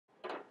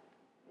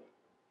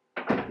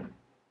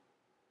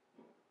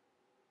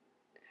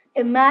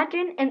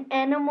Imagine an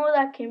animal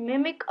that can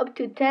mimic up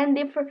to 10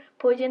 different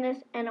poisonous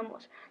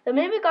animals. The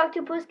mimic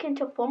octopus can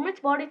transform its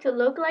body to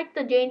look like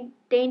the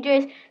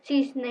dangerous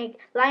sea snake,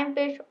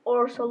 lionfish,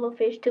 or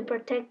swordfish to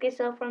protect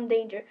itself from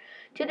danger.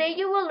 Today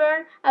you will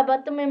learn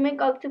about the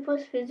mimic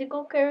octopus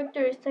physical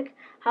characteristics,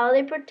 how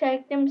they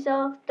protect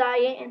themselves,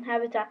 diet, and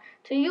habitat.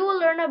 So you will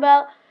learn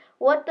about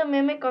what the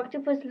mimic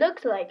octopus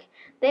looks like.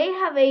 They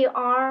have 8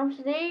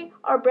 arms. They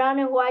are brown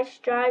and white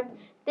striped.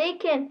 They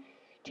can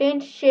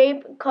change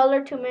shape,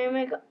 color to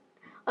mimic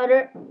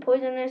other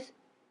poisonous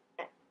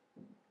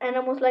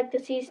animals like the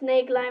sea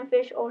snake,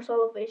 lionfish, or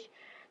swordfish.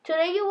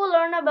 Today you will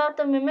learn about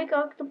the mimic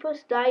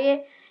octopus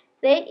diet.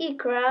 They eat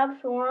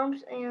crabs,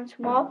 worms, and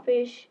small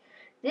fish.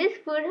 This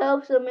food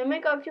helps the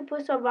mimic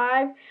octopus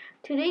survive.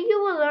 Today you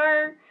will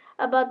learn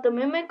about the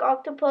mimic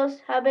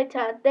octopus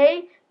habitat.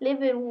 They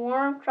live in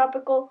warm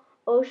tropical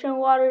ocean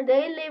water.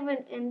 They live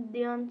in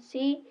Indian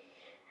Sea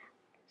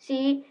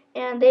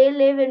and they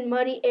live in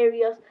muddy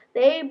areas.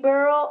 They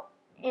burrow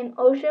in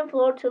ocean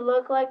floor to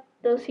look like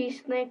the sea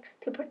snake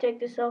to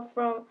protect itself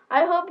from.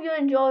 I hope you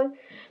enjoy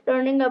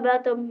learning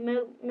about the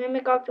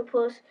mimic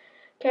octopus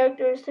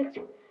characteristics,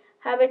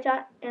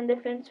 habitat, and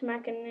defense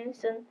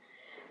mechanism.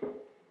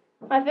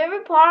 My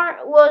favorite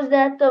part was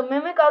that the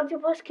mimic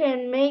octopus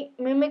can make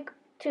mimic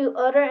to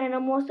other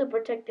animals to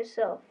protect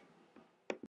itself.